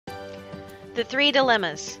The three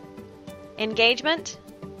dilemmas: engagement,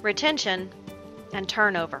 retention, and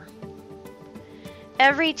turnover.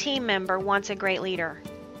 Every team member wants a great leader,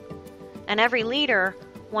 and every leader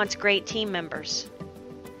wants great team members.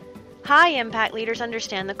 High-impact leaders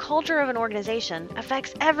understand the culture of an organization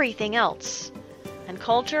affects everything else, and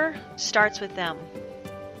culture starts with them.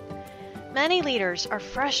 Many leaders are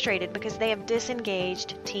frustrated because they have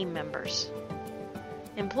disengaged team members.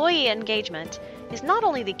 Employee engagement is not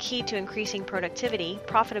only the key to increasing productivity,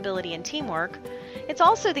 profitability, and teamwork, it's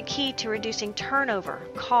also the key to reducing turnover,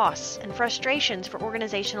 costs, and frustrations for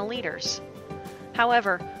organizational leaders.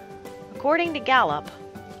 However, according to Gallup,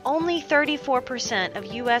 only 34%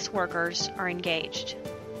 of U.S. workers are engaged.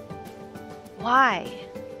 Why?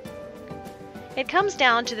 It comes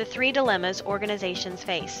down to the three dilemmas organizations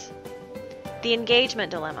face: the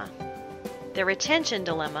engagement dilemma, the retention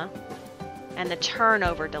dilemma, and the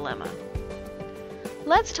turnover dilemma.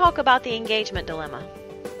 Let's talk about the engagement dilemma.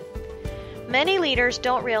 Many leaders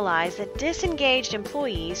don't realize that disengaged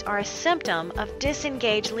employees are a symptom of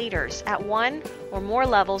disengaged leaders at one or more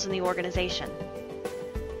levels in the organization.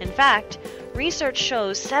 In fact, research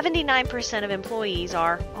shows 79% of employees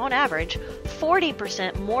are, on average,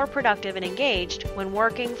 40% more productive and engaged when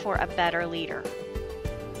working for a better leader.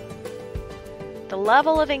 The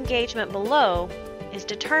level of engagement below is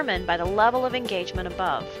determined by the level of engagement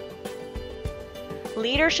above.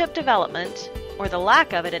 Leadership development, or the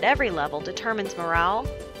lack of it at every level, determines morale,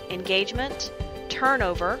 engagement,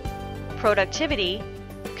 turnover, productivity,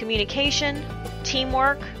 communication,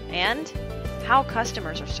 teamwork, and how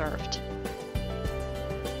customers are served.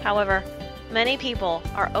 However, many people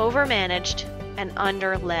are overmanaged and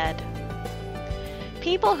under-led.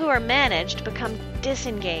 People who are managed become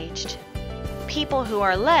disengaged. People who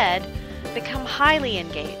are led become highly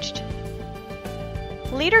engaged.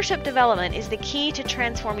 Leadership development is the key to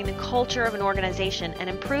transforming the culture of an organization and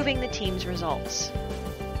improving the team's results.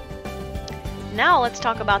 Now let's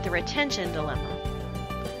talk about the retention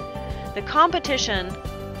dilemma. The competition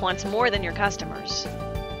wants more than your customers.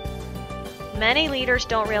 Many leaders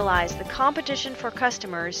don't realize the competition for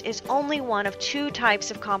customers is only one of two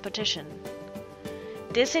types of competition.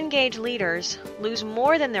 Disengaged leaders lose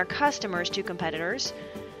more than their customers to competitors.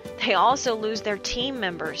 They also lose their team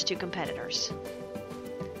members to competitors.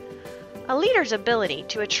 A leader's ability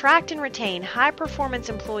to attract and retain high-performance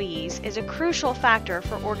employees is a crucial factor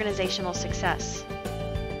for organizational success.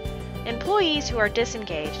 Employees who are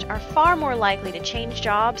disengaged are far more likely to change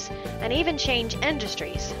jobs and even change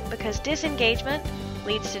industries because disengagement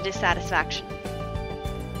leads to dissatisfaction.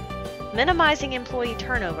 Minimizing employee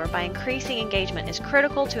turnover by increasing engagement is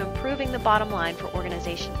critical to improving the bottom line for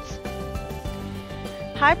organizations.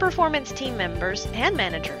 High-performance team members and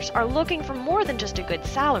managers are looking for more than just a good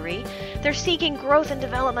salary. They're seeking growth and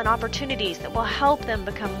development opportunities that will help them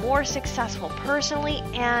become more successful personally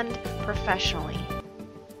and professionally.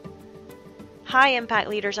 High-impact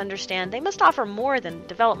leaders understand they must offer more than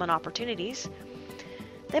development opportunities.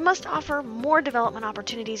 They must offer more development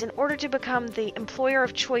opportunities in order to become the employer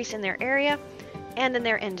of choice in their area and in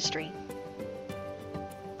their industry.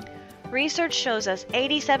 Research shows us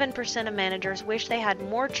 87% of managers wish they had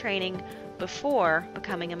more training before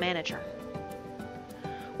becoming a manager.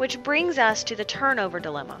 Which brings us to the turnover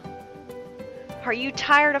dilemma. Are you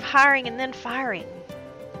tired of hiring and then firing?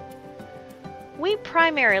 We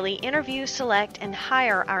primarily interview, select, and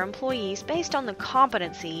hire our employees based on the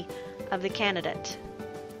competency of the candidate.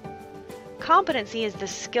 Competency is the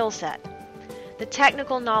skill set, the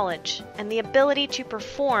technical knowledge, and the ability to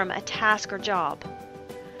perform a task or job.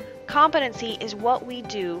 Competency is what we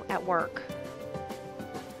do at work.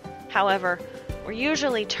 However, we're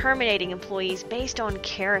usually terminating employees based on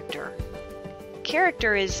character.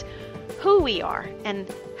 Character is who we are and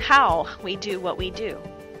how we do what we do.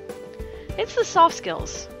 It's the soft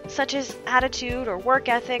skills, such as attitude or work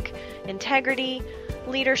ethic, integrity,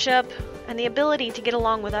 leadership, and the ability to get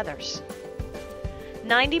along with others.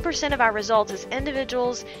 90% of our results as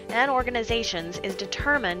individuals and organizations is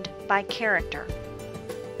determined by character.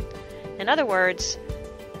 In other words,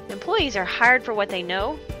 employees are hired for what they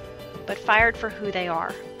know, but fired for who they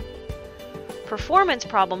are. Performance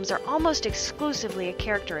problems are almost exclusively a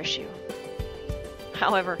character issue.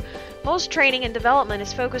 However, most training and development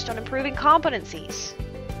is focused on improving competencies.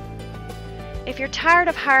 If you're tired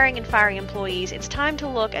of hiring and firing employees, it's time to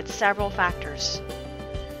look at several factors.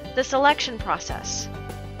 The selection process.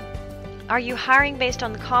 Are you hiring based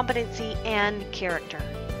on the competency and character?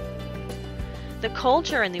 The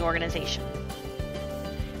culture in the organization,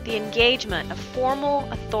 the engagement of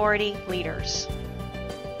formal authority leaders,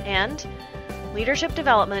 and leadership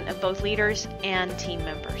development of both leaders and team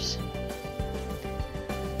members.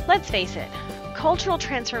 Let's face it, cultural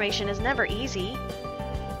transformation is never easy.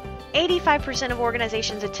 85% of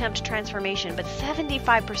organizations attempt transformation, but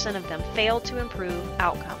 75% of them fail to improve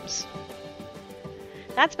outcomes.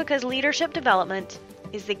 That's because leadership development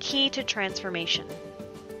is the key to transformation.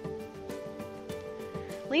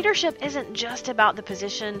 Leadership isn't just about the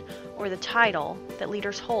position or the title that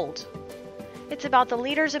leaders hold. It's about the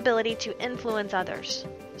leader's ability to influence others,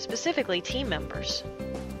 specifically team members.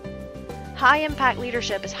 High-impact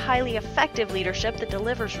leadership is highly effective leadership that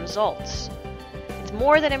delivers results. It's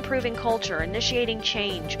more than improving culture, initiating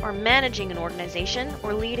change, or managing an organization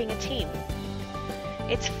or leading a team.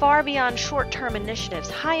 It's far beyond short-term initiatives.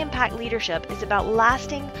 High-impact leadership is about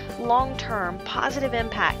lasting, long-term, positive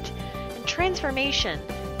impact and transformation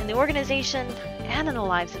in the organization and in the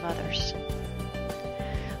lives of others.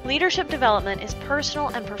 Leadership development is personal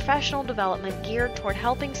and professional development geared toward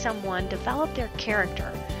helping someone develop their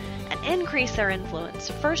character and increase their influence,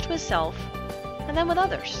 first with self and then with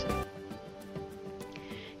others.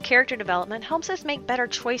 Character development helps us make better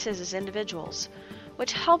choices as individuals,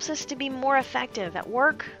 which helps us to be more effective at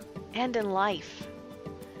work and in life.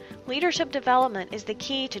 Leadership development is the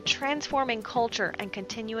key to transforming culture and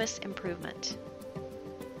continuous improvement.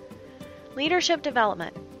 Leadership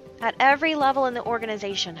development at every level in the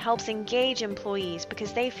organization helps engage employees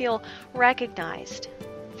because they feel recognized,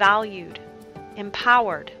 valued,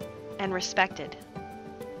 empowered, and respected.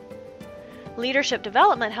 Leadership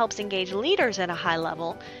development helps engage leaders at a high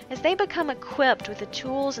level as they become equipped with the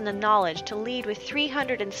tools and the knowledge to lead with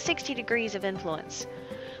 360 degrees of influence,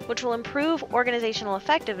 which will improve organizational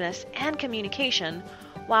effectiveness and communication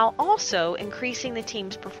while also increasing the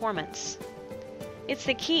team's performance. It's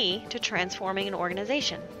the key to transforming an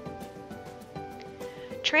organization.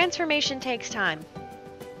 Transformation takes time.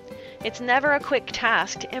 It's never a quick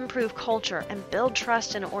task to improve culture and build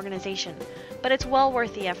trust in an organization, but it's well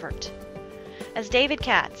worth the effort. As David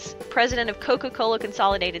Katz, president of Coca-Cola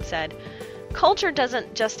Consolidated, said, "Culture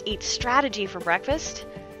doesn't just eat strategy for breakfast,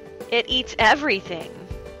 it eats everything."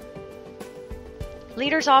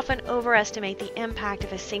 Leaders often overestimate the impact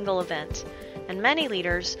of a single event, and many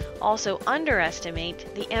leaders also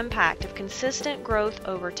underestimate the impact of consistent growth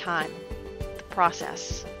over time, the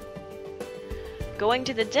process. Going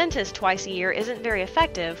to the dentist twice a year isn't very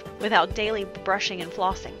effective without daily brushing and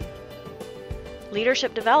flossing.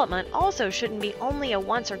 Leadership development also shouldn't be only a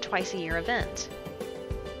once or twice a year event.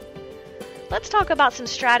 Let's talk about some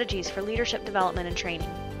strategies for leadership development and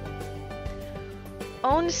training.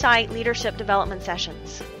 On-site leadership development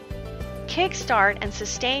sessions. Kickstart and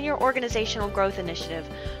sustain your organizational growth initiative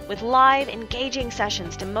with live, engaging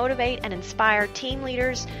sessions to motivate and inspire team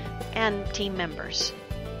leaders and team members.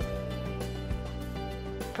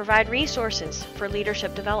 Provide resources for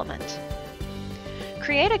leadership development.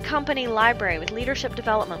 Create a company library with leadership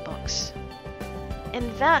development books.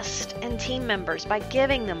 Invest in team members by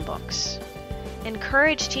giving them books.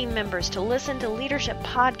 Encourage team members to listen to leadership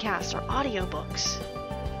podcasts or audiobooks.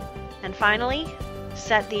 And finally,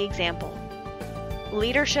 set the example.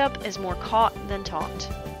 Leadership is more caught than taught.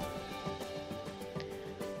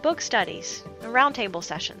 Book studies and roundtable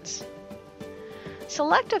sessions.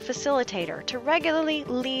 Select a facilitator to regularly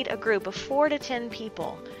lead a group of 4 to 10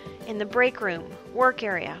 people in the break room, work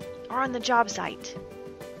area, or on the job site.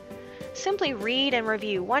 Simply read and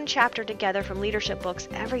review one chapter together from leadership books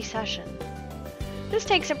every session. This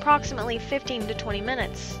takes approximately 15 to 20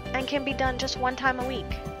 minutes and can be done just one time a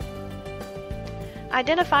week.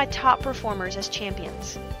 Identify top performers as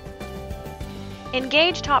champions.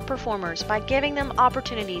 Engage top performers by giving them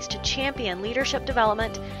opportunities to champion leadership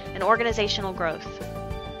development and organizational growth.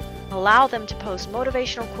 Allow them to post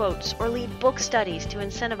motivational quotes or lead book studies to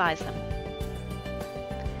incentivize them.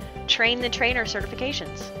 Train the trainer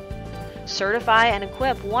certifications. Certify and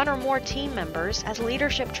equip one or more team members as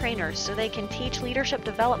leadership trainers so they can teach leadership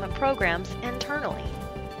development programs internally.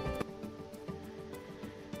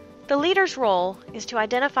 The leader's role is to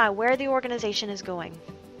identify where the organization is going,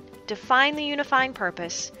 define the unifying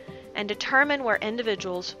purpose, and determine where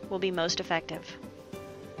individuals will be most effective.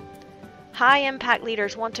 High-impact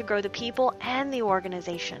leaders want to grow the people and the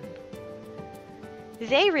organization.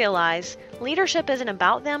 They realize leadership isn't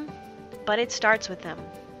about them, but it starts with them.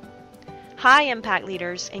 High-impact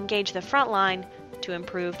leaders engage the front line to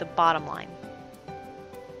improve the bottom line.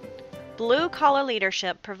 Blue-collar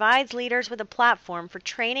leadership provides leaders with a platform for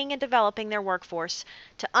training and developing their workforce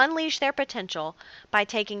to unleash their potential by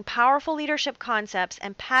taking powerful leadership concepts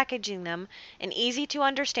and packaging them in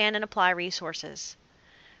easy-to-understand and apply resources.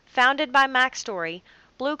 Founded by Max Story,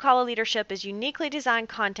 Blue-collar leadership is uniquely designed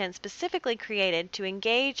content specifically created to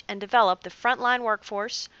engage and develop the frontline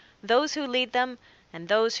workforce, those who lead them, and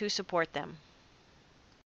those who support them.